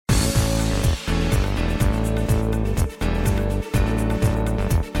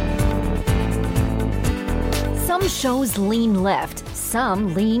shows lean left,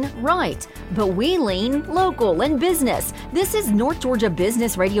 some lean right, but we lean local and business. This is North Georgia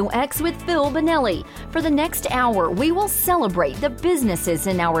Business Radio X with Phil Bonelli. For the next hour, we will celebrate the businesses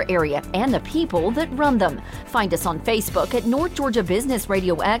in our area and the people that run them. Find us on Facebook at North Georgia Business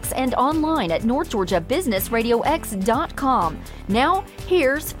Radio X and online at northgeorgiabusinessradiox.com. Now,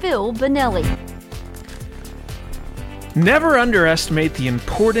 here's Phil Bonelli. Never underestimate the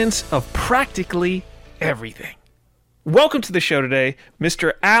importance of practically everything. Welcome to the show today,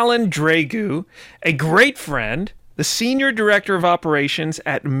 Mr. Alin Dragu, a great friend, the Senior Director of Operations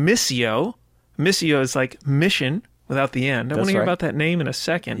at Missio. Missio is like mission without the end. I want to hear about that name in a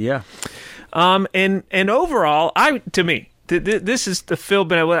second. Yeah. And overall, this is the Phil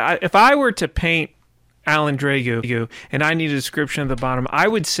Bonelli. If I were to paint Alin Dragu and I need a description at the bottom, I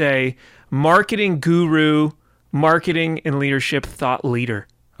would say marketing guru, marketing and leadership thought leader.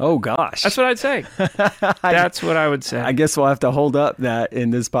 Oh, gosh. That's what I'd say. That's what I would say. I guess we'll have to hold up that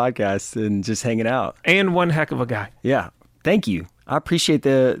in this podcast and just hanging out. And one heck of a guy. Yeah. Thank you. I appreciate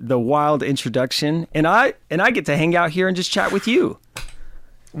the wild introduction. And I get to hang out here and just chat with you.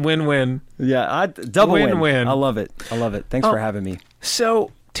 Win-win. Yeah, double win-win. I love it. Thanks for having me.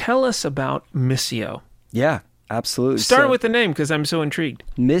 So tell us about Missio. Yeah, absolutely. Start with the name because I'm so intrigued.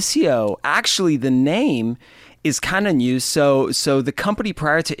 Missio. Actually, the name is kind of new. So the company,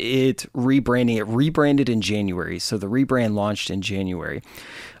 prior to it rebranded in January. So the rebrand launched in January.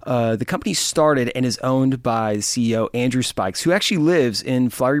 The company started and is owned by the CEO, Andrew Spikes, who actually lives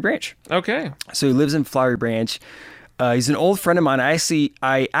in Flowery Branch. Okay. So he lives in Flowery Branch. He's an old friend of mine. I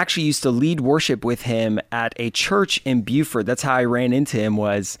actually used to lead worship with him at a church in Beaufort. That's how I ran into him.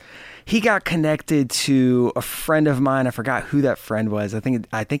 Was he got connected to a friend of mine. I forgot who that friend was. I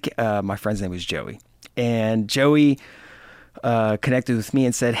think my friend's name was Joey. And Joey connected with me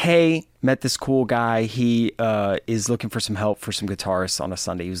and said, "Hey, met this cool guy. He is looking for some help for some guitarists on a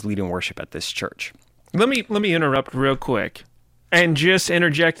Sunday." He was leading worship at this church. Let me interrupt real quick and just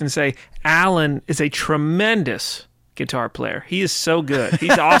interject and say, Alin is a tremendous guitar player. He is so good.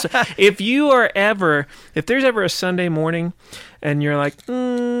 He's awesome. If there's ever a Sunday morning and you're like,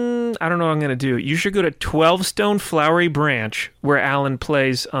 I don't know what I'm going to do, you should go to 12 Stone Flowery Branch where Alin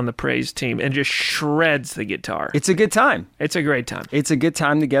plays on the praise team and just shreds the guitar. It's a good time. It's a great time. It's a good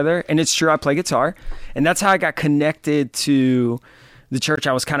time together. And it's true, I play guitar. And that's how I got connected to the church.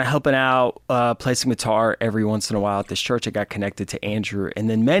 I was kind of helping out, play some guitar every once in a while at this church. I got connected to Andrew. And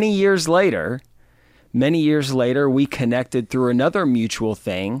then many years later, we connected through another mutual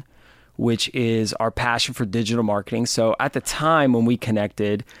thing, which is our passion for digital marketing. So at the time when we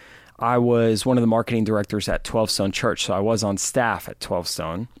connected, I was one of the marketing directors at 12 Stone Church. So I was on staff at 12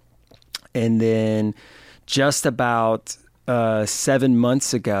 Stone. And then just about 7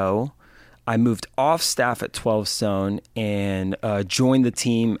 months ago, I moved off staff at 12 Stone and joined the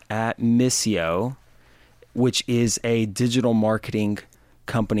team at Missio, which is a digital marketing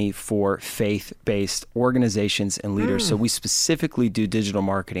company for faith-based organizations and leaders. So we specifically do digital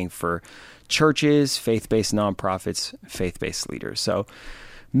marketing for churches, faith-based nonprofits, faith-based leaders. So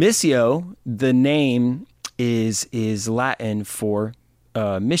Missio, the name is Latin for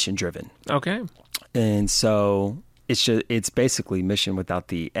mission-driven. Okay. And so it's basically mission without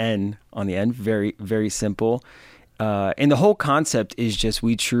the N on the end. Very, very simple. And the whole concept is just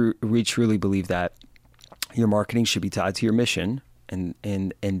we truly believe that your marketing should be tied to your mission. And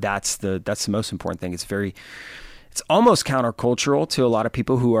that's the most important thing. It's almost countercultural to a lot of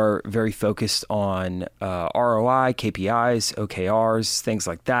people who are very focused on ROI, KPIs, OKRs, things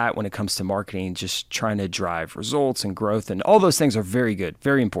like that when it comes to marketing, just trying to drive results and growth. And all those things are very good,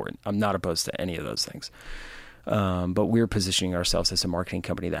 very important. I'm not opposed to any of those things. But we're positioning ourselves as a marketing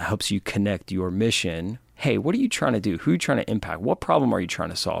company that helps you connect your mission. Hey, what are you trying to do? Who are you trying to impact? What problem are you trying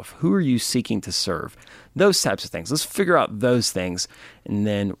to solve? Who are you seeking to serve? Those types of things. Let's figure out those things, and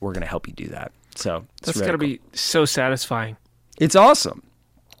then we're going to help you do that. So that's got to be so satisfying. It's awesome.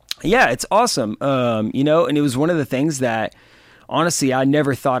 Yeah, it's awesome. And it was one of the things that, honestly, I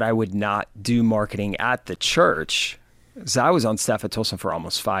never thought I would not do marketing at the church. So I was on staff at Tulsa for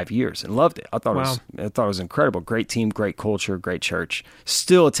almost 5 years and loved it. I thought it was incredible. Great team, great culture, great church.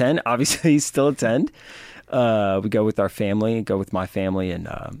 Still attend, obviously. Still attend. We go with our family, go with my family, and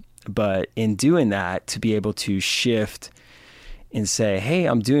but in doing that, to be able to shift and say, hey,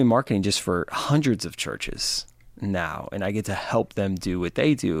 I'm doing marketing just for hundreds of churches now, and I get to help them do what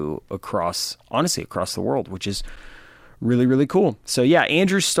they do across the world, which is really, really cool. So yeah,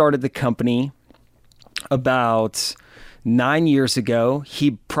 Andrew started the company about 9 years ago.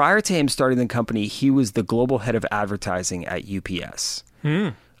 Prior to him starting the company, he was the global head of advertising at UPS,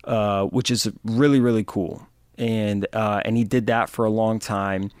 which is really, really cool. and he did that for a long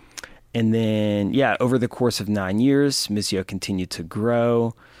time. And then, over the course of 9 years, Missio continued to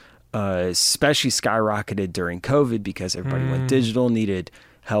grow, especially skyrocketed during COVID because everybody went digital, needed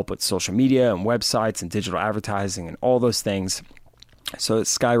help with social media and websites and digital advertising and all those things. So it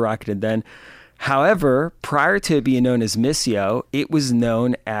skyrocketed then. However, prior to it being known as Missio, it was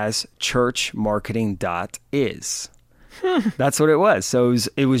known as churchmarketing.is. That's what it was. So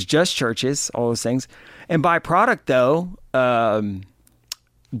it was just churches, all those things. And by product, though, the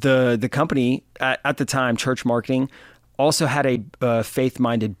company at the time, Church Marketing, also had a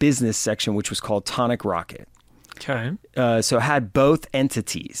faith-minded business section, which was called Tonic Rocket. Okay. So it had both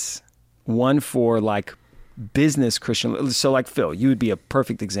entities, one for like business Christian. So like Phil, you would be a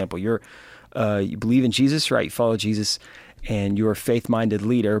perfect example. You believe in Jesus, right? You follow Jesus, and you're a faith-minded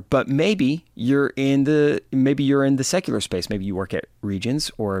leader. But maybe you're in the secular space. Maybe you work at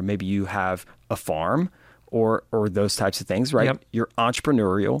Regions, or maybe you have a farm, or those types of things, right? Yep. You're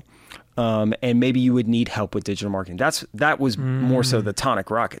entrepreneurial, and maybe you would need help with digital marketing. That was more so the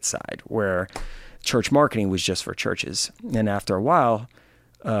Tonic Rocket side, where church marketing was just for churches. And after a while,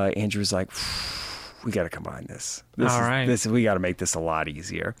 Andrew was like, we got to combine this. We got to make this a lot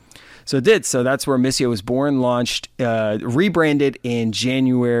easier. So it did. So that's where Missio was born, launched, rebranded in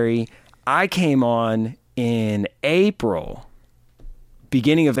January. I came on in April,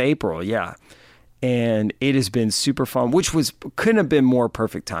 beginning of April. Yeah. And it has been super fun, couldn't have been more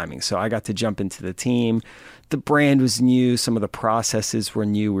perfect timing. So I got to jump into the team. The brand was new. Some of the processes were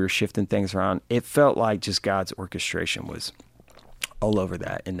new. We were shifting things around. It felt like just God's orchestration was all over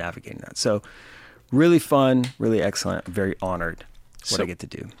that and navigating that. So really fun, really excellent. I'm very honored I get to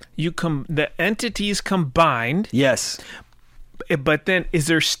do. The entities combined. Yes. But then, is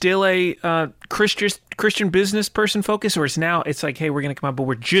there still a Christian business person focus, or it's like, hey, we're going to come out, but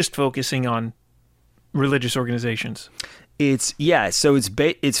we're just focusing on religious organizations? So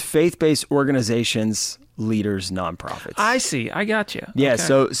it's faith-based organizations, leaders, nonprofits. I see. I got you. Yeah.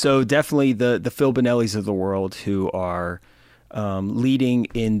 Okay. So definitely the Phil Bonellis of the world who are leading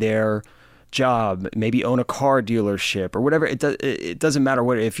in their job, maybe own a car dealership or whatever. It doesn't matter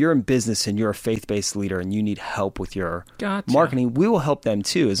what. If you're in business and you're a faith-based leader and you need help with your marketing, we will help them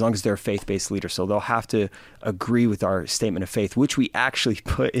too, as long as they're a faith-based leader. So they'll have to agree with our statement of faith, which we actually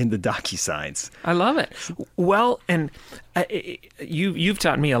put in the DocuSigns. I love it. Well, and you've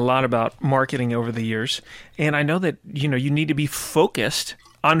taught me a lot about marketing over the years, and I know that you need to be focused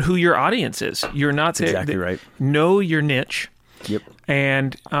on who your audience is. You're not exactly right. Know your niche. Yep.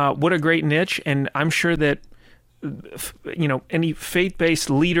 And what a great niche. And I'm sure that, any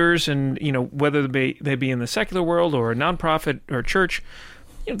faith-based leaders and, whether they be in the secular world or a nonprofit or a church,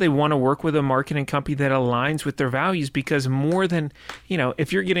 they want to work with a marketing company that aligns with their values, because more than,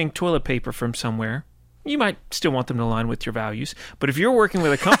 if you're getting toilet paper from somewhere, you might still want them to align with your values. But if you're working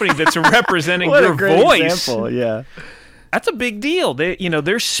with a company that's representing your voice, example. Yeah, that's a big deal.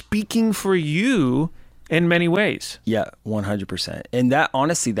 They're speaking for you in many ways. Yeah, 100%. And that,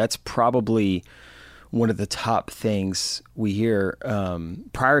 honestly, that's probably one of the top things we hear.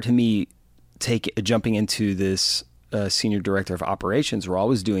 Prior to me jumping into this senior director of operations role, I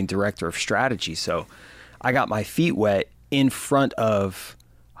was doing director of strategy. So I got my feet wet in front of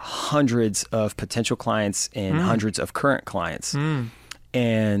hundreds of potential clients and hundreds of current clients.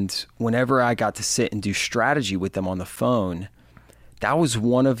 And whenever I got to sit and do strategy with them on the phone, that was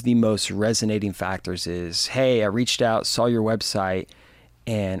one of the most resonating factors is, hey, I reached out, saw your website,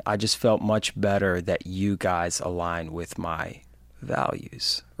 and I just felt much better that you guys align with my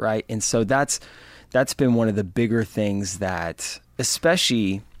values, right? And so that's been one of the bigger things that,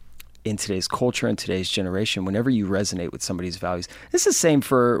 especially in today's culture and today's generation, whenever you resonate with somebody's values, it's the same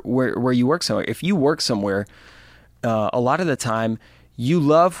for where you work somewhere. If you work somewhere, a lot of the time, you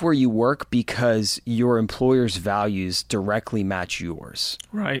love where you work because your employer's values directly match yours.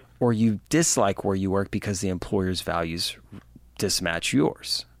 Right. Or you dislike where you work because the employer's values mismatch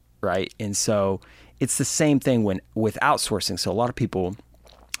yours. Right. And so it's the same thing with outsourcing. So a lot of people,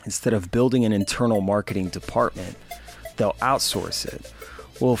 instead of building an internal marketing department, they'll outsource it.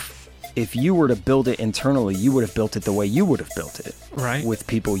 Well, if you were to build it internally, you would have built it the way you would have built it. Right. With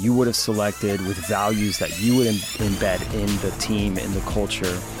people you would have selected, with values that you would embed in the team, in the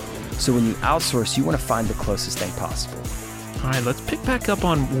culture. So when you outsource, you want to find the closest thing possible. All right, let's pick back up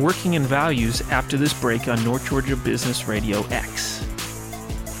on working in values after this break on North Georgia Business Radio X.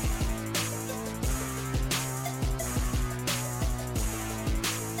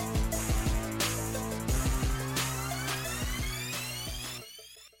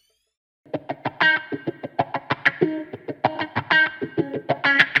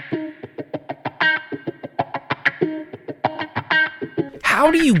 how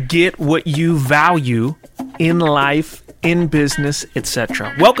do you get what you value in life, in business,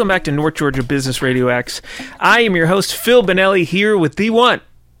 etc.? Welcome back to North Georgia Business Radio X. I am your host, Phil Bonelli, here with the one,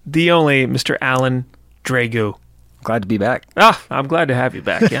 the only Mr. Alin Dragu. Glad to be back. I'm glad to have you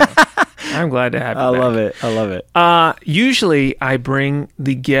back. Yeah, I'm glad to have you back. I love it. Usually, I bring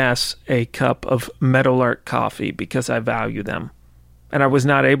the guests a cup of Meadowlark coffee because I value them. And I was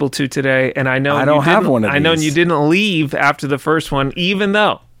not able to today, and I know I don't have one of these. I know you didn't leave after the first one, even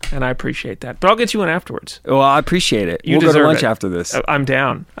though, and I appreciate that. But I'll get you one afterwards. Well, I appreciate it. We'll go to lunch after this. I'm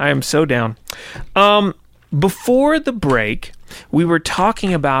down. I am so down. Before the break, we were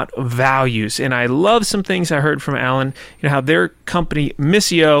talking about values, and I love some things I heard from Alin. You know how their company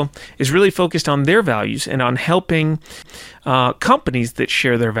Missio is really focused on their values and on helping companies that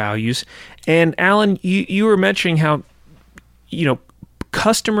share their values. And Alin, you were mentioning how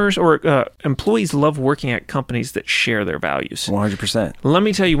customers or employees love working at companies that share their values. 100%. Let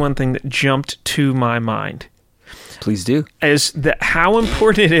me tell you one thing that jumped to my mind. Please do. Is that how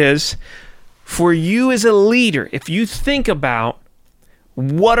important it is for you as a leader, if you think about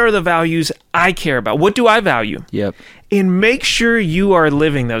what are the values I care about, what do I value? Yep. And make sure you are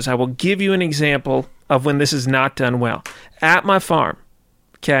living those. I will give you an example of when this is not done well. At my farm,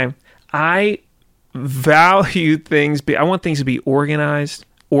 okay, I value things. I want things to be organized,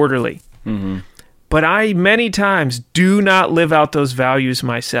 orderly. Mm-hmm. But I many times do not live out those values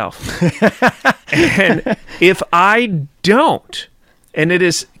myself. And if I don't, and it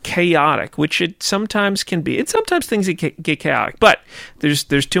is chaotic, which it sometimes can be. Sometimes things get chaotic, but there's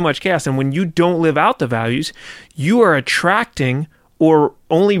too much chaos. And when you don't live out the values, you are attracting or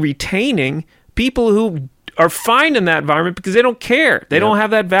only retaining people who are fine in that environment because they don't care. They don't have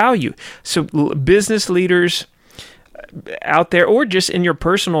that value. So business leaders out there, or just in your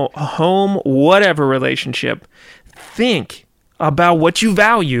personal home, whatever relationship, think about what you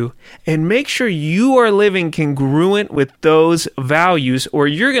value and make sure you are living congruent with those values, or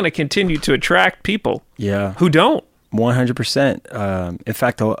you're going to continue to attract people who don't. 100%. In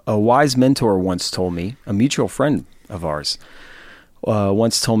fact, a wise mentor once told me, a mutual friend of ours,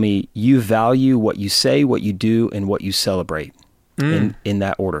 once told me, you value what you say, what you do, and what you celebrate in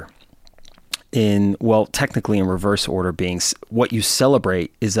that order. Technically in reverse order, being what you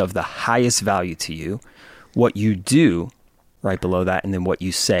celebrate is of the highest value to you, what you do right below that, and then what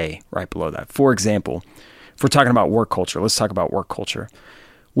you say right below that. For example, if we're talking about work culture, let's talk about work culture.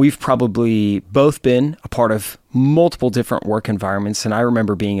 We've probably both been a part of multiple different work environments, and I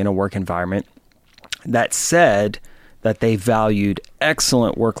remember being in a work environment that said that they valued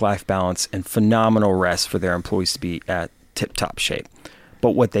excellent work-life balance and phenomenal rest for their employees to be at tip-top shape.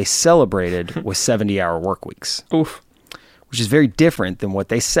 But what they celebrated was 70-hour work weeks, which is very different than what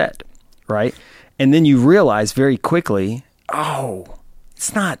they said, right? And then you realize very quickly,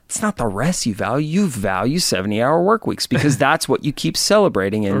 it's not the rest you value. You value 70-hour work weeks because that's what you keep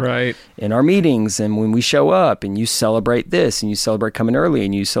celebrating in our meetings and when we show up, and you celebrate this and you celebrate coming early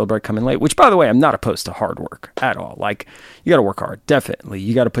and you celebrate coming late, which, by the way, I'm not opposed to hard work at all. Like, you got to work hard. Definitely.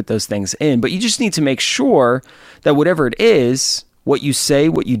 You got to put those things in, but you just need to make sure that whatever it is, what you say,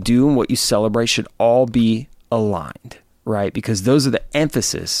 what you do, and what you celebrate should all be aligned, right? Because those are the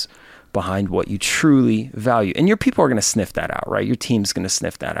emphasis behind what you truly value. And your people are going to sniff that out, right? Your team's going to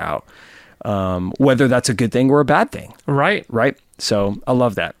sniff that out, whether that's a good thing or a bad thing. Right. Right? So I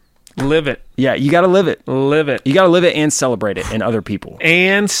love that. Live it. Yeah, you got to live it. Live it. You got to live it and celebrate it in other people.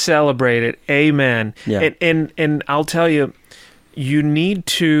 And celebrate it. Amen. Yeah. And I'll tell you, you need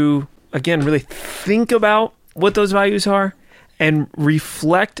to, again, really think about what those values are and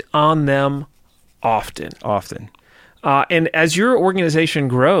reflect on them often. And as your organization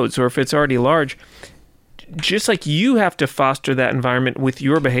grows, or if it's already large, just like you have to foster that environment with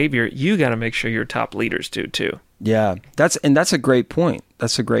your behavior, you got to make sure your top leaders do too. Yeah, that's a great point.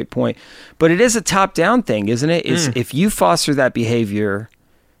 That's a great point. But it is a top-down thing, isn't it? If you foster that behavior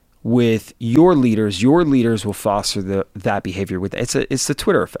with your leaders will foster that behavior with it's the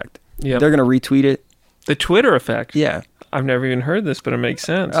Twitter effect. Yeah, they're going to retweet it. The Twitter effect. Yeah. I've never even heard this, but it makes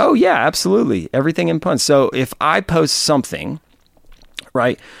sense. Oh, yeah, absolutely. Everything in puns. So if I post something,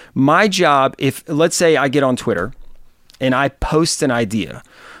 right, my job, let's say I get on Twitter and I post an idea,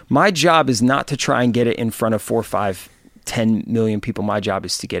 my job is not to try and get it in front of 4, 5, 10 million people. My job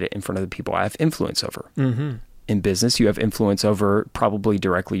is to get it in front of the people I have influence over. Mm-hmm. In business, you have influence over probably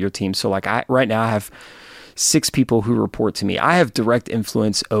directly your team. So like right now I have 6 people who report to me. I have direct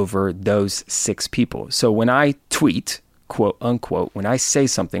influence over those 6 people. So when I tweet, quote unquote, when I say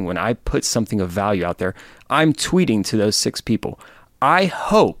something, when I put something of value out there, I'm tweeting to those 6 people. I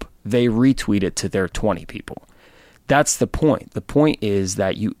hope they retweet it to their 20 people. That's the point. The point is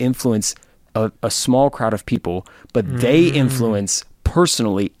that you influence a small crowd of people, but they influence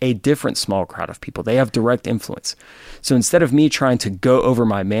personally a different small crowd of people. They have direct influence. So instead of me trying to go over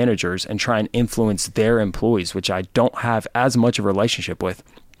my managers and try and influence their employees, which I don't have as much of a relationship with,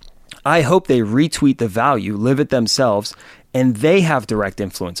 I hope they retweet the value, live it themselves, and they have direct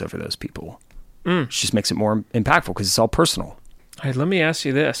influence over those people. Which just makes it more impactful because it's all personal. All right, let me ask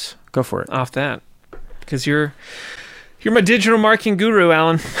you this. Go for it. Off that, because you're my digital marketing guru,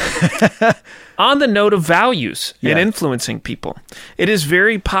 Alan. On the note of values and influencing people, it is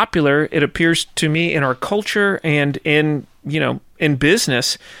very popular, it appears to me, in our culture and in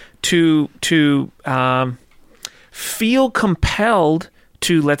business to feel compelled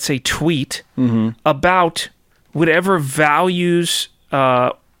to, let's say, tweet about whatever values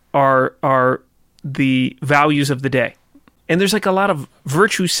are the values of the day. And there's like a lot of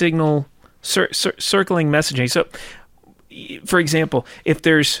virtue signal circling messaging. So, for example, if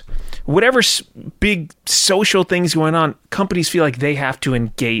there's whatever big social things going on, companies feel like they have to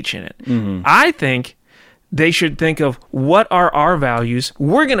engage in it. I think they should think of, what are our values?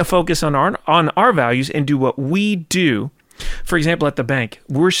 We're going to focus on our values and do what we do. For example, at the bank,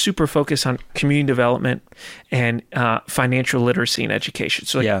 we're super focused on community development and financial literacy and education.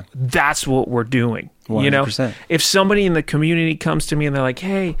 So that's what we're doing. 100%. If somebody in the community comes to me and they're like,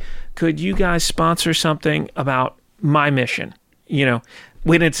 hey, could you guys sponsor something about my mission?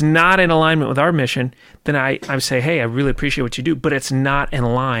 When it's not in alignment with our mission, then I say, hey, I really appreciate what you do, but it's not in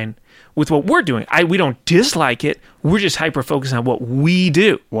line with what we're doing. We don't dislike it. We're just hyper-focused on what we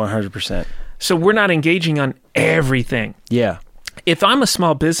do. 100%. So we're not engaging on everything. Yeah. If I'm a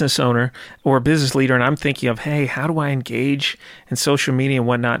small business owner or a business leader and I'm thinking of, hey, how do I engage in social media and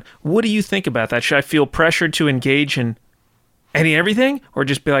whatnot? What do you think about that? Should I feel pressured to engage in everything, or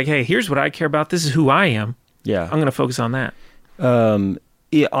just be like, hey, here's what I care about. This is who I am. Yeah. I'm going to focus on that.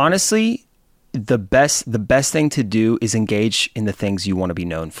 Honestly, the best thing to do is engage in the things you want to be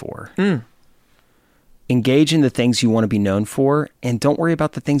known for. Engage in the things you want to be known for, and don't worry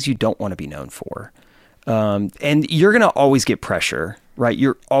about the things you don't want to be known for. And you're going to always get pressure, right?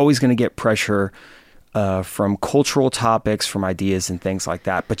 You're always going to get pressure from cultural topics, from ideas and things like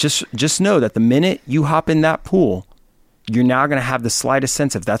that. But just know that the minute you hop in that pool, you're now going to have the slightest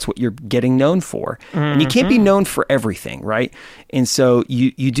sense of that's what you're getting known for. And you can't be known for everything, right? And so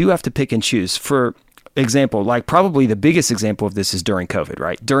you do have to pick and choose. For example, like probably the biggest example of this is during COVID,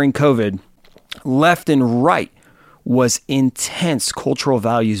 right? During COVID, left and right was intense cultural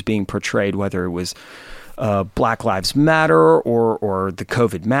values being portrayed, whether it was Black Lives Matter or the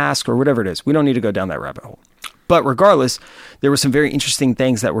COVID mask or whatever it is. We don't need to go down that rabbit hole. But regardless, there were some very interesting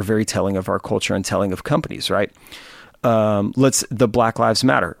things that were very telling of our culture and telling of companies, right? The Black Lives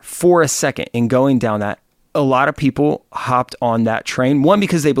Matter. For a second, in going down that, a lot of people hopped on that train. One,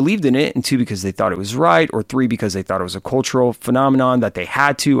 because they believed in it, and two, because they thought it was right, or three, because they thought it was a cultural phenomenon that they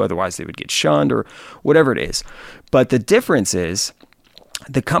had to, otherwise they would get shunned or whatever it is. But the difference is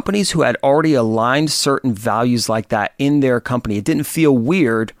the companies who had already aligned certain values like that in their company, it didn't feel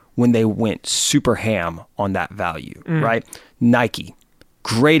weird when they went super ham on that value, right? Nike,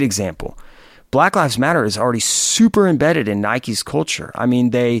 great example. Black Lives Matter is already super embedded in Nike's culture. I mean,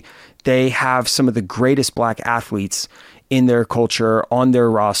 they have some of the greatest black athletes in their culture, on their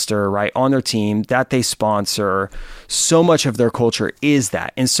roster, right, on their team that they sponsor. So much of their culture is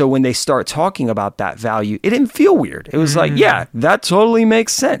that. And so when they start talking about that value, it didn't feel weird. It was like, yeah, that totally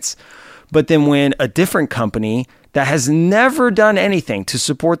makes sense. But then when a different company that has never done anything to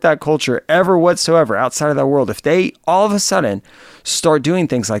support that culture ever whatsoever outside of that world, if they all of a sudden start doing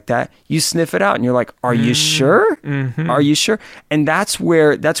things like that, you sniff it out and you're like, are you sure? Are you sure? And that's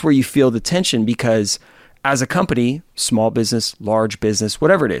where you feel the tension, because as a company, small business, large business,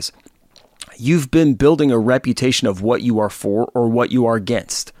 whatever it is, you've been building a reputation of what you are for or what you are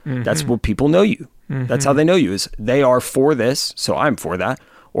against. That's what people know you. That's how they know you, is they are for this, so I'm for that.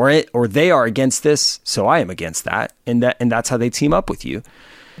 Or they are against this, so I am against that, and that's how they team up with you.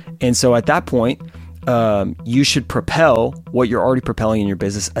 And so at that point, you should propel what you're already propelling in your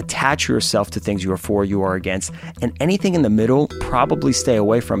business, attach yourself to things you are for, you are against, and anything in the middle, probably stay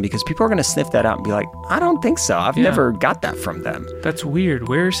away from, because people are going to sniff that out and be like, I don't think so. I've never got that from them. That's weird.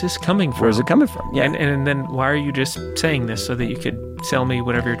 Where is this coming from? Where's it coming from? Yeah. And then why are you just saying this so that you could sell me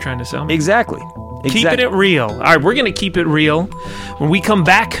whatever you're trying to sell me? Exactly. Keeping it real. All right, we're going to keep it real when we come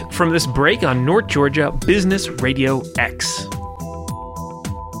back from this break on North Georgia Business Radio X.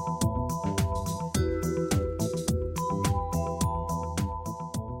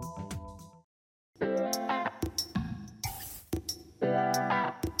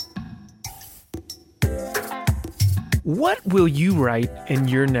 What will you write in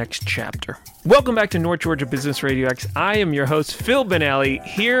your next chapter? Welcome back to North Georgia Business RadioX. I am your host, Phil Benelli,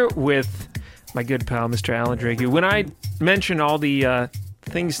 here with my good pal, Mr. Alin Dragu. When I mentioned all the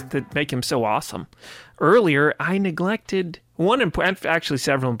things that make him so awesome earlier, I neglected actually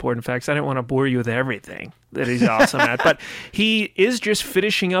several important facts. I didn't want to bore you with everything that he's awesome at, but he is just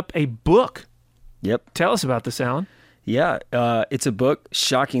finishing up a book. Yep. Tell us about this, Alin. Yeah, it's a book,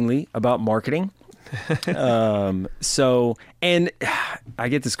 shockingly, about marketing. And I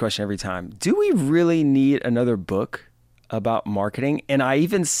get this question every time. Do we really need another book about marketing? And I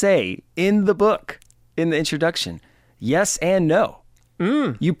even say in the book, in the introduction, yes and no.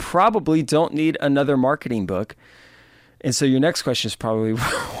 You probably don't need another marketing book. And so your next question is probably,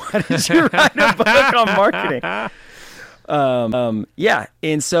 why did you write a book on marketing? Yeah.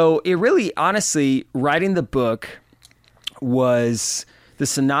 And so it really, honestly, writing the book was the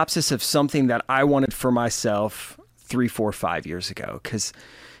synopsis of something that I wanted for myself 3, 4, 5 years ago. Because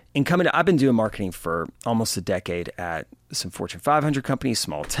I've been doing marketing for almost a decade at some Fortune 500 companies,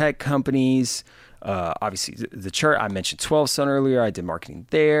 small tech companies. Obviously, the church, I mentioned 12 Stone earlier. I did marketing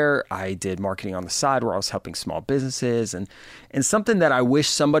there. I did marketing on the side where I was helping small businesses. And something that I wish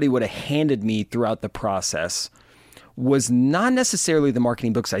somebody would have handed me throughout the process was not necessarily the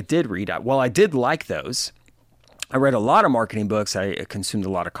marketing books I did read. While I did like those, I read a lot of marketing books. I consumed a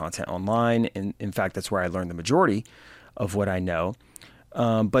lot of content online. And in fact, that's where I learned the majority of what I know.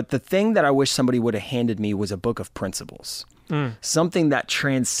 But the thing that I wish somebody would have handed me was a book of principles. Something that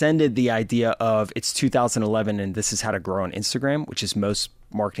transcended the idea of it's 2011 and this is how to grow on Instagram, which is most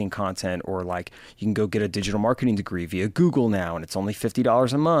marketing content, or like you can go get a digital marketing degree via Google now and it's only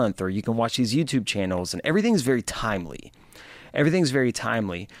 $50 a month, or you can watch these YouTube channels, and everything's very timely. Everything's very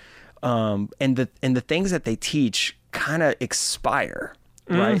timely. And the things that they teach kind of expire,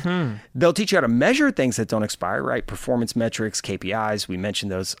 right? Mm-hmm. They'll teach you how to measure things that don't expire, right? Performance metrics, KPIs, we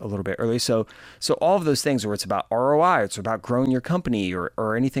mentioned those a little bit earlier. So all of those things where it's about ROI, it's about growing your company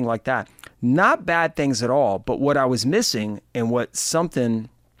or anything like that. Not bad things at all, but what I was missing, and what something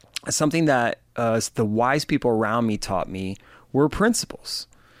that the wise people around me taught me, were principles.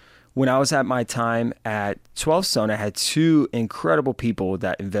 When I was at my time at 12 Stone, I had 2 incredible people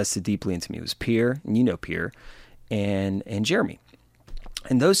that invested deeply into me. It was Pierre, and you know Pierre, and Jeremy.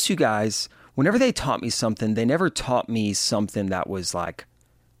 And those 2 guys, whenever they taught me something, they never taught me something that was like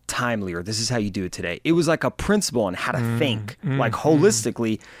timely or this is how you do it today. It was like a principle on how to think, like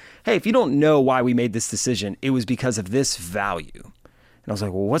holistically. Hey, if you don't know why we made this decision, it was because of this value. And I was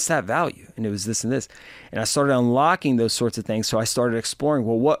like, well, what's that value? And it was this and this. And I started unlocking those sorts of things. So I started exploring,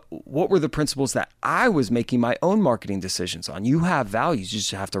 well, what were the principles that I was making my own marketing decisions on? You have values. You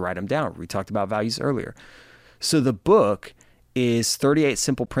just have to write them down. We talked about values earlier. So the book is 38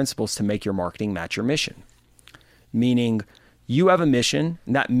 simple principles to make your marketing match your mission. Meaning you have a mission,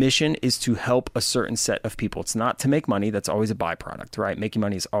 and that mission is to help a certain set of people. It's not to make money. That's always a byproduct, right? Making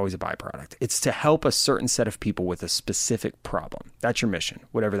money is always a byproduct. It's to help a certain set of people with a specific problem. That's your mission,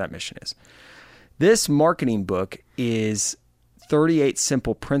 whatever that mission is. This marketing book is 38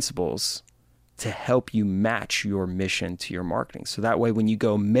 simple principles to help you match your mission to your marketing. So that way, when you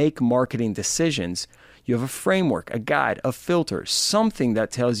go make marketing decisions, you have a framework, a guide, a filter, something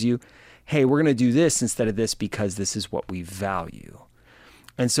that tells you, hey, we're going to do this instead of this because this is what we value.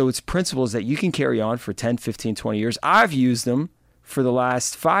 And so it's principles that you can carry on for 10, 15, 20 years. I've used them for the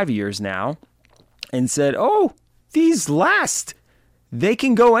last 5 years now and said, oh, these last. They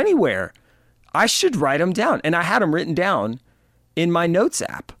can go anywhere. I should write them down. And I had them written down in my notes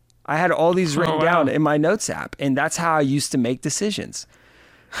app. I had all these written down in my notes app. And that's how I used to make decisions.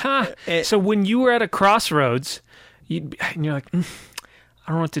 Huh. So when you were at a crossroads, and you're like, I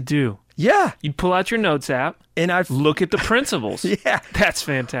don't know what to do. Yeah. You'd pull out your notes app and I'd look at the principles. Yeah. That's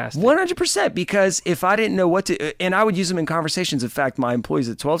fantastic. 100%. Because if I didn't know what to, and I would use them in conversations. In fact, my employees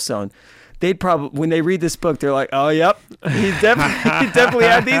at 12 Stone, they'd probably, when they read this book, they're like, oh, yep, he definitely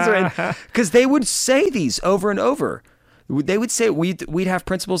had these written. Because they would say these over and over. They would say we'd have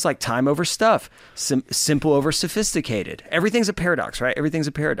principles like time over stuff, simple over sophisticated. Everything's a paradox, right? Everything's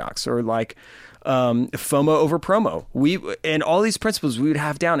a paradox. Or like FOMO over promo. And all these principles we would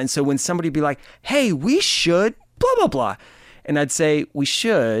have down. And so when somebody would be like, hey, we should blah, blah, blah. And I'd say we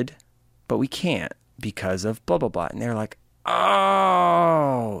should, but we can't because of blah, blah, blah. And they're like,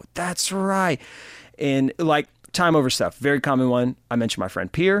 oh, that's right. And like time over stuff, very common one. I mentioned my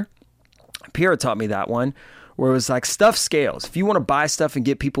friend Pierre. Pierre taught me that one. Where it was like stuff scales. If you want to buy stuff and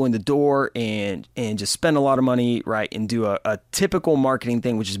get people in the door and just spend a lot of money, right, and do a typical marketing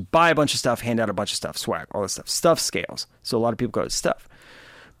thing, which is buy a bunch of stuff, hand out a bunch of stuff, swag, all this stuff. Stuff scales. So a lot of people go to stuff.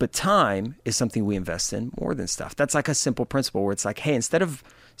 But time is something we invest in more than stuff. That's like a simple principle where it's like, hey, instead of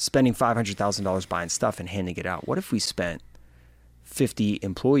spending $500,000 buying stuff and handing it out, what if we spent 50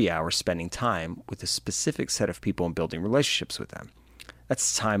 employee hours spending time with a specific set of people and building relationships with them?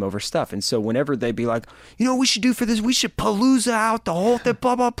 That's time over stuff. And so whenever they'd be like, you know what we should do for this? We should palooza out the whole thing,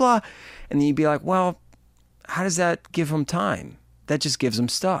 blah, blah, blah. And then you'd be like, well, how does that give them time? That just gives them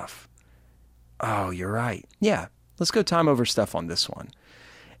stuff. Oh, you're right. Yeah, let's go time over stuff on this one.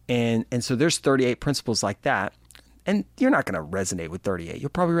 And so there's 38 principles like that. And you're not going to resonate with 38. You'll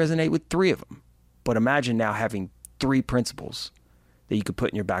probably resonate with 3 of them. But imagine now having 3 principles that you could put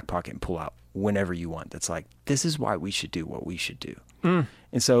in your back pocket and pull out whenever you want. That's like, this is why we should do what we should do.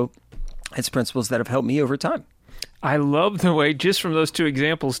 And so it's principles that have helped me over time. I love the way, just from those 2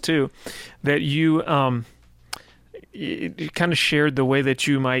 examples too, that you kind of shared the way that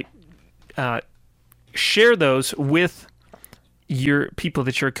you might share those with your people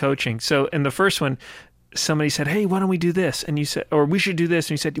that you're coaching. So in the first one, somebody said, hey, why don't we do this? And you said, or we should do this.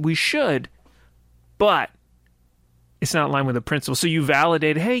 And you said, we should, but it's not in line with the principle. So you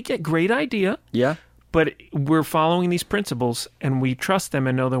validated, hey, yeah, great idea. Yeah. But we're following these principles and we trust them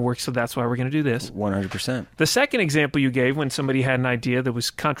and know they work. So that's why we're going to do this. 100%. The second example you gave when somebody had an idea that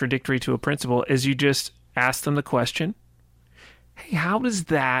was contradictory to a principle is you just asked them the question, hey, how does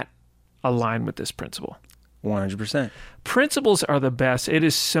that align with this principle? 100%. Principles are the best. It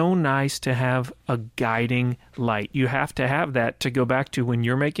is so nice to have a guiding light. You have to have that to go back to when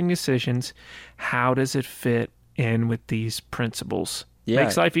you're making decisions. How does it fit in with these principles? Yeah.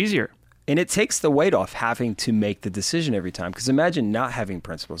 Makes life easier. And it takes the weight off having to make the decision every time. Because imagine not having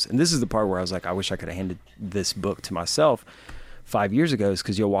principles. And this is the part where I was like, I wish I could have handed this book to myself 5 years ago, is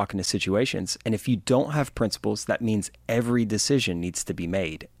because you'll walk into situations. And if you don't have principles, that means every decision needs to be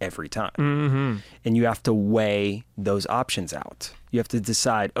made every time. Mm-hmm. And you have to weigh those options out. You have to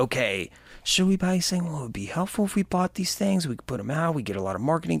decide, okay, should we buy these things? Well, it would be helpful if we bought these things. We could put them out. We get a lot of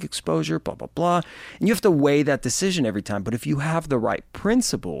marketing exposure, blah, blah, blah. And you have to weigh that decision every time. But if you have the right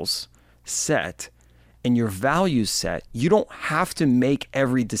principles set and your values set, you don't have to make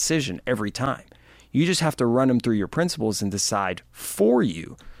every decision every time. You just have to run them through your principles and decide for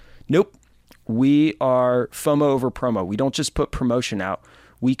you. Nope. We are FOMO over promo. We don't just put promotion out.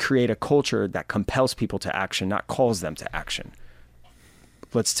 We create a culture that compels people to action, not calls them to action.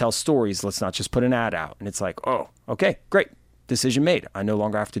 Let's tell stories. Let's not just put an ad out. And it's like, oh, okay, great. Decision made. I no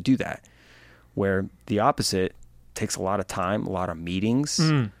longer have to do that. Where the opposite takes a lot of time, a lot of meetings.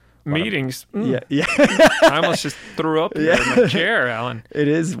 Meetings. Yeah. I almost just threw up in my chair, Alan. It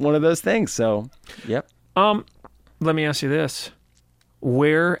is one of those things. So, yep. Let me ask you this.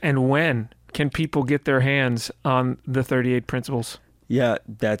 Where and when can people get their hands on the 38 principles? Yeah,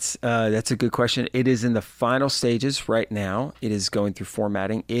 that's a good question. It is in the final stages right now. It is going through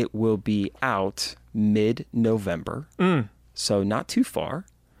formatting. It will be out mid-November. So not too far.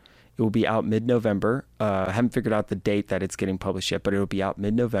 It will be out mid-November. I haven't figured out the date that it's getting published yet, but it will be out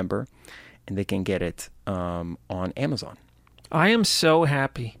mid-November, and they can get it on Amazon. I am so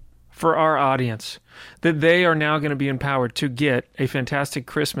happy for our audience that they are now going to be empowered to get a fantastic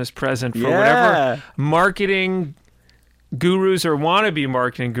Christmas present for whatever marketing gurus or wannabe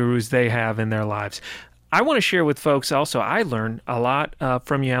marketing gurus they have in their lives. I want to share with folks also, I learned a lot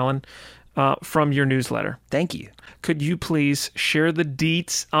from you, Alan, from your newsletter. Thank you. Could you please share the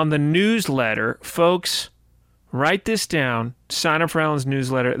deets on the newsletter? Folks, write this down. Sign up for Alan's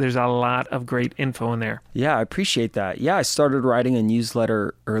newsletter. There's a lot of great info in there. Yeah, I appreciate that. Yeah, I started writing a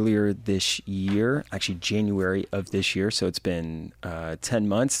newsletter earlier this year, actually January of this year. So it's been 10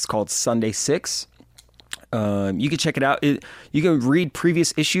 months. It's called Sunday 6. You can check it out. You can read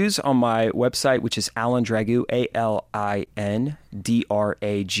previous issues on my website, which is Alin Dragu,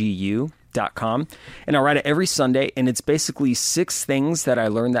 ALINDRAGU.com. And I write it every Sunday, and it's basically 6 things that I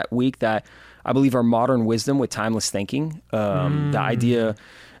learned that week that I believe are modern wisdom with timeless thinking. The idea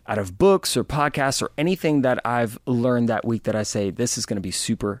out of books or podcasts or anything that I've learned that week that I say, this is going to be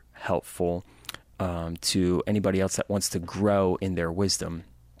super helpful to anybody else that wants to grow in their wisdom.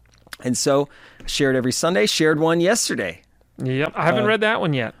 And so I share it every Sunday, shared one yesterday. Yep. I haven't read that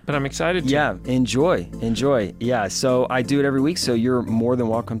one yet, but I'm excited to. Yeah, enjoy. Yeah, so I do it every week, so you're more than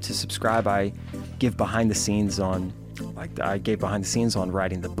welcome to subscribe. I give behind the scenes on, I gave behind the scenes on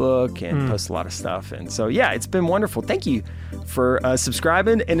writing the book and post a lot of stuff. And so, yeah, it's been wonderful. Thank you for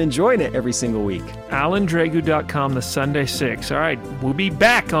subscribing and enjoying it every single week. AlinDragu.com, the Sunday 6. All right, we'll be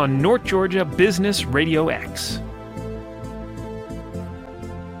back on North Georgia Business Radio X.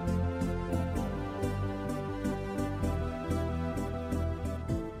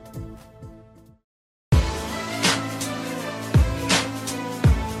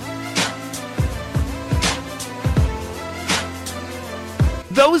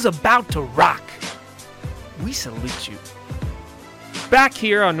 those about to rock, we salute you. Back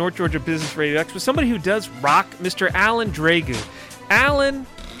here on North Georgia Business RadioX with somebody who does rock, Mr. Alin Dragu. Alin,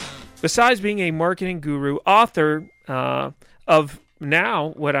 besides being a marketing guru, author of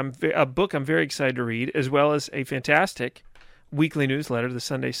now a book I'm very excited to read, as well as a fantastic weekly newsletter, the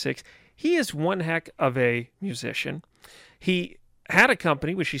Sunday Six. He is one heck of a musician. He had a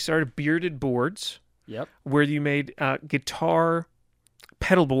company which he started, Bearded Boards. Yep. Where you made guitar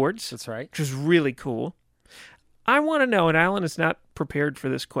pedal boards. That's right. Which was really cool. I want to know, and Alin is not prepared for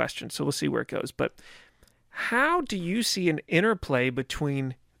this question, so we'll see where it goes, but how do you see an interplay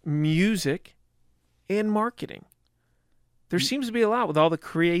between music and marketing? There seems to be a lot with all the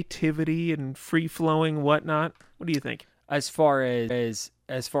creativity and free-flowing whatnot. What do you think? As far as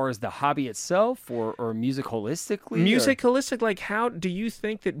the hobby itself, or music holistically? Music holistic, like how do you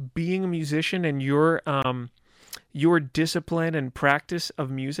think that being a musician and your discipline and practice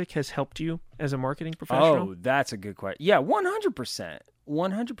of music has helped you as a marketing professional? Oh, that's a good question. Yeah, 100%.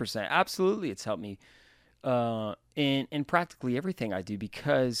 100%. Absolutely, it's helped me in practically everything I do,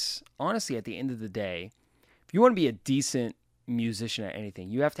 because honestly, at the end of the day, if you want to be a decent musician at anything,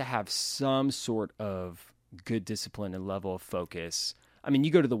 you have to have some sort of good discipline and level of focus. I mean,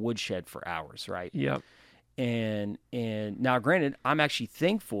 you go to the woodshed for hours, right? Yep. And now, granted, I'm actually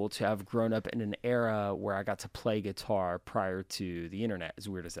thankful to have grown up in an era where I got to play guitar prior to the internet, as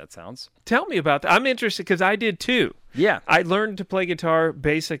weird as that sounds. Tell me about that. I'm interested because I did too. Yeah. I learned to play guitar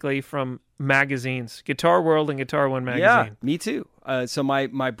basically from magazines, Guitar World and Guitar One magazine. Yeah, me too. So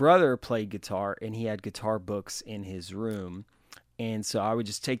my brother played guitar, and he had guitar books in his room. And so I would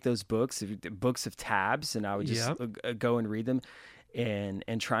just take those books of tabs, and I would just go and read them.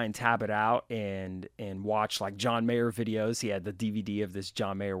 And try and tab it out and watch like John Mayer videos. He had the DVD of this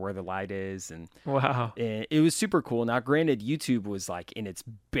John Mayer Where the Light Is, and wow, and it was super cool. Now, granted, YouTube was like in its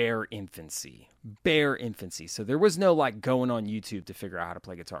bare infancy, so there was no like going on YouTube to figure out how to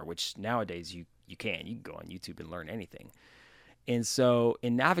play guitar, which nowadays you can go on YouTube and learn anything. And so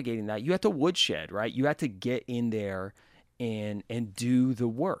in navigating that, you have to woodshed, right? You have to get in there and do the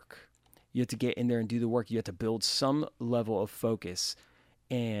work. You have to get in there and do the work. You have to build some level of focus.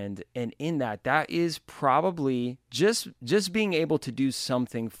 And in that is probably just being able to do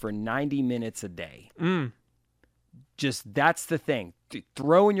something for 90 minutes a day. Just that's the thing.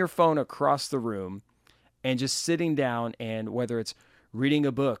 Throwing your phone across the room and just sitting down, and whether it's reading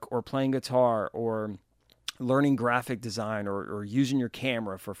a book or playing guitar or learning graphic design or using your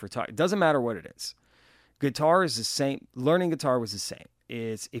camera for photography, it doesn't matter what it is. Guitar is the same. Learning guitar was the same.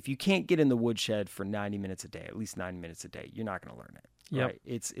 Is if you can't get in the woodshed for 90 minutes a day, at least 90 minutes a day, you're not going to learn it. Yep. Right?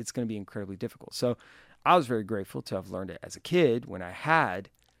 It's going to be incredibly difficult. So I was very grateful to have learned it as a kid when I had.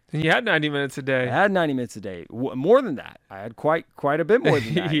 You had 90 minutes a day. I had 90 minutes a day. More than that. I had quite a bit more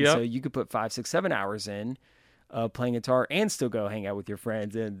than that. Yep. So you could put 5, 6, 7 hours in playing guitar and still go hang out with your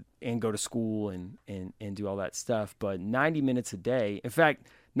friends and go to school and do all that stuff. But 90 minutes a day. In fact,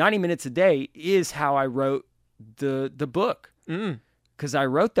 90 minutes a day is how I wrote the book. Because I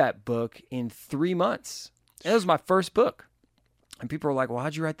wrote that book in 3 months. It was my first book. And people were like, well,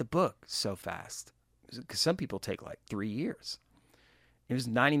 how'd you write the book so fast? Because some people take like 3 years. It was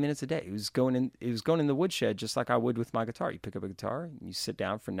 90 minutes a day. It was going in the woodshed just like I would with my guitar. You pick up a guitar and you sit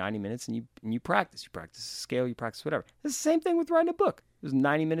down for 90 minutes and you practice. You practice a scale, you practice whatever. It's the same thing with writing a book. It was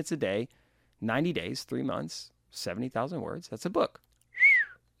 90 minutes a day, 90 days, 3 months, 70,000 words. That's a book.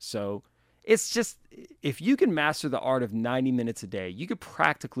 So it's just, if you can master the art of 90 minutes a day, you could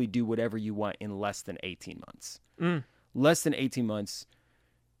practically do whatever you want in less than 18 months. Less than 18 months,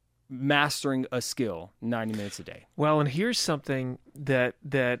 mastering a skill, 90 minutes a day. Well, and here's something that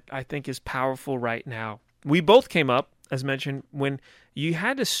I think is powerful right now. We both came up, as mentioned, when you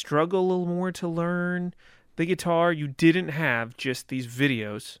had to struggle a little more to learn the guitar. You didn't have just these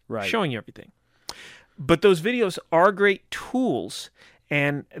videos showing you everything. But those videos are great tools.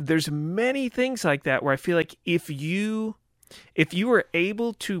 And there's many things like that where I feel like if you were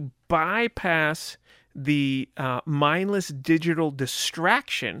able to bypass the mindless digital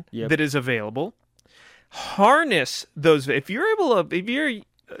distraction that is available, harness those. If you're out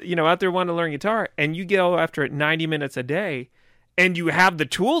there wanting to learn guitar and you go after it 90 minutes a day, and you have the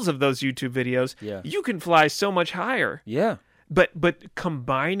tools of those YouTube videos, you can fly so much higher. Yeah. But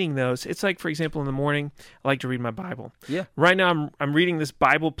combining those, it's like, for example, in the morning, I like to read my Bible. Yeah. Right now, I'm reading this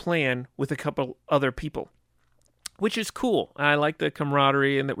Bible plan with a couple other people, which is cool. I like the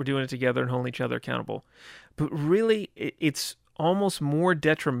camaraderie and that we're doing it together and holding each other accountable. But really, it's almost more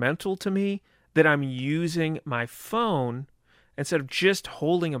detrimental to me that I'm using my phone instead of just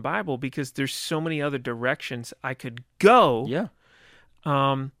holding a Bible, because there's so many other directions I could go. Yeah.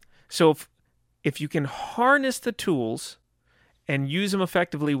 So if you can harness the tools and use them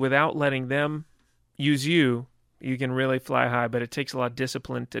effectively without letting them use you, you can really fly high, but it takes a lot of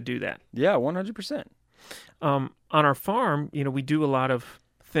discipline to do that. Yeah, 100%. On our farm, we do a lot of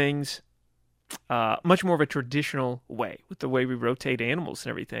things much more of a traditional way with the way we rotate animals and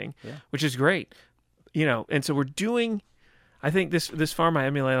everything, which is great. And so we're doing, I think this farm I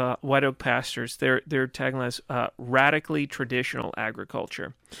emulate a lot, White Oak Pastures, their tagline is radically traditional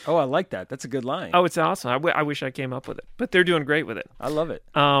agriculture. Oh, I like that. That's a good line. Oh, it's awesome. I wish I came up with it, but they're doing great with it. I love it.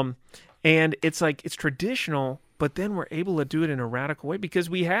 And it's traditional, but then we're able to do it in a radical way because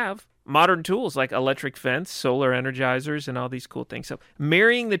we have modern tools like electric fence, solar energizers, and all these cool things. So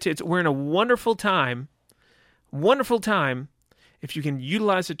marrying the two, we're in a wonderful time if you can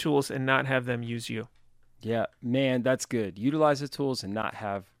utilize the tools and not have them use you. Yeah, man, that's good. Utilize the tools and not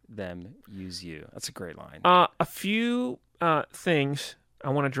have them use you. That's a great line. A few things I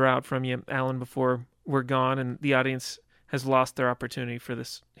want to draw out from you, Alan, before we're gone and the audience has lost their opportunity for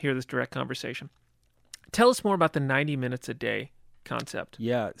hear this direct conversation. Tell us more about the 90 minutes a day concept.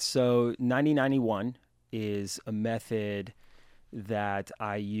 Yeah, so 90-91 is a method that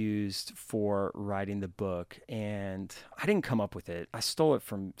I used for writing the book, and I didn't come up with it. I stole it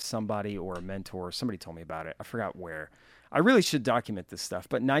from somebody or a mentor. Somebody told me about it. I forgot where. I really should document this stuff,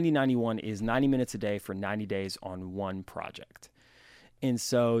 but 90-91 is 90 minutes a day for 90 days on one project. And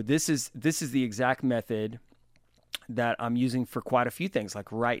so this is the exact method that I'm using for quite a few things. Like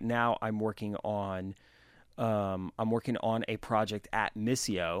right now I'm working on a project at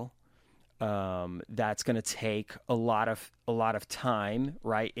Missio that's going to take a lot of time,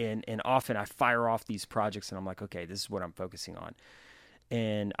 right? And often I fire off these projects and I'm like, okay, this is what I'm focusing on.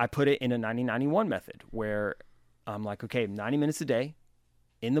 And I put it in a 90-91 method where I'm like, okay, 90 minutes a day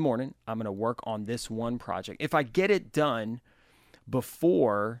in the morning, I'm going to work on this one project. If I get it done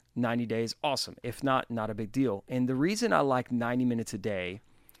before 90 days, awesome. If not, not a big deal. And the reason I like 90 minutes a day,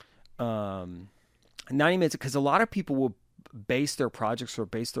 90 minutes, because a lot of people will base their projects or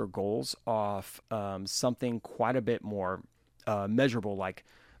base their goals off something quite a bit more measurable. Like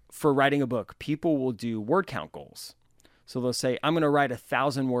for writing a book, people will do word count goals. So they'll say, I'm going to write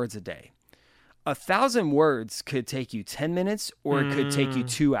 1,000 words a day. 1,000 words could take you 10 minutes or it could take you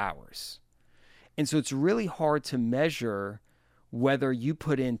 2 hours. And so it's really hard to measure whether you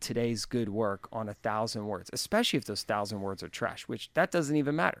put in today's good work on 1,000 words, especially if those 1,000 words are trash, which that doesn't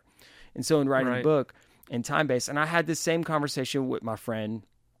even matter. And so in writing a book and time-based, and I had this same conversation with my friend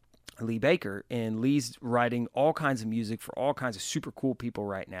Lee Baker, and Lee's writing all kinds of music for all kinds of super cool people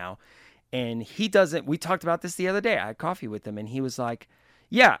right now. And we talked about this the other day. I had coffee with him and he was like,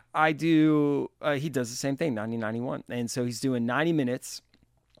 yeah, I do. He does the same thing, 90-91. And so he's doing 90 minutes.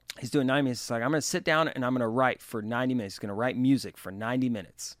 He's doing 90 minutes. It's like, I'm going to sit down and I'm going to write for 90 minutes. He's going to write music for 90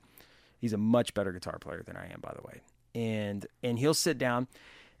 minutes. He's a much better guitar player than I am, by the way. And he'll sit down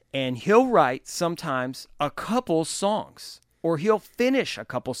and he'll write sometimes a couple songs, or he'll finish a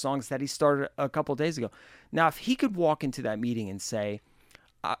couple songs that he started a couple days ago. Now, if he could walk into that meeting and say,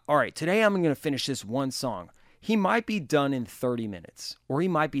 all right, today I'm going to finish this one song, he might be done in 30 minutes, or he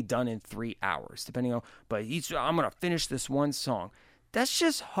might be done in 3 hours, depending on, but I'm going to finish this one song. That's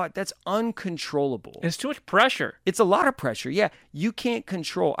just hard. That's uncontrollable. It's too much pressure. It's a lot of pressure. Yeah. You can't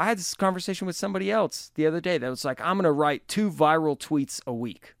control. I had this conversation with somebody else the other day that was like, I'm going to write 2 viral tweets a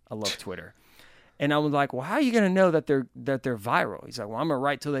week. I love Twitter. And I was like, well, how are you going to know that they're viral? He's like, well, I'm going to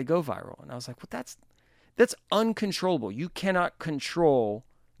write till they go viral. And I was like, well, that's uncontrollable. You cannot control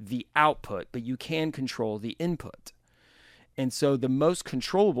the output, but you can control the input. And so the most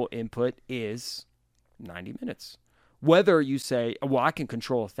controllable input is 90 minutes. Whether you say, well, I can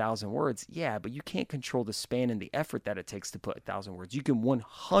control 1,000 words. Yeah, but you can't control the span and the effort that it takes to put 1,000 words. You can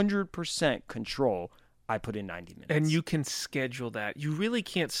 100% control, I put in 90 minutes. And you can schedule that. You really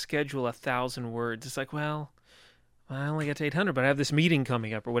can't schedule 1,000 words. It's like, well, I only got to 800, but I have this meeting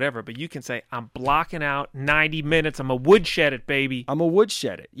coming up or whatever. But you can say, I'm blocking out 90 minutes. I'm a woodshed it, baby. I'm a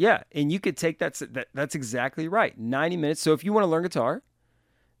woodshed it. Yeah. And you could take that's exactly right. 90 minutes. So if you want to learn guitar,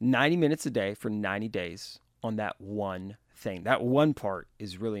 90 minutes a day for 90 days on that one thing. That one part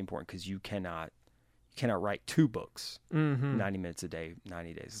is really important because you cannot write 2 books 90 minutes a day,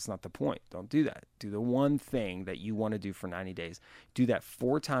 90 days. It's not the point. Don't do that. Do the one thing that you want to do for 90 days. Do that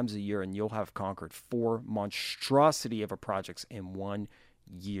 4 times a year and you'll have conquered 4 monstrosity of a projects in 1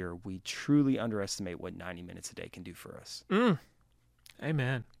 year. We truly underestimate what 90 minutes a day can do for us.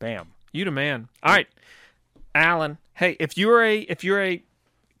 Amen. Bam. You the man. All right, Alan. Hey, if you're a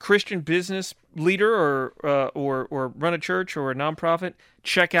Christian business leader or run a church or a nonprofit,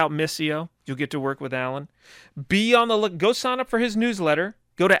 check out Missio. You'll get to work with Alin. Be on the look. Go sign up for his newsletter.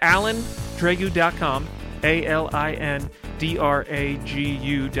 Go to alindragu.com,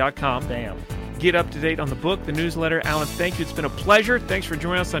 ALINDRAGU.com. Bam. Get up to date on the book, the newsletter. Alin, thank you. It's been a pleasure. Thanks for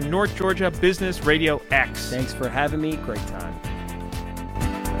joining us on North Georgia Business Radio X. Thanks for having me. Great time.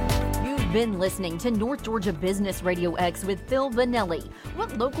 You've been listening to North Georgia Business Radio X with Phil Vanelli.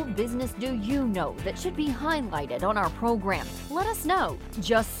 What local business do you know that should be highlighted on our program? Let us know.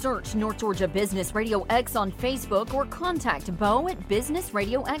 Just search North Georgia Business Radio X on Facebook or contact Bo at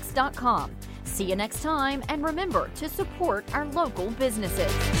businessradiox.com. See you next time, and remember to support our local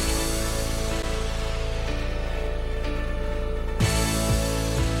businesses.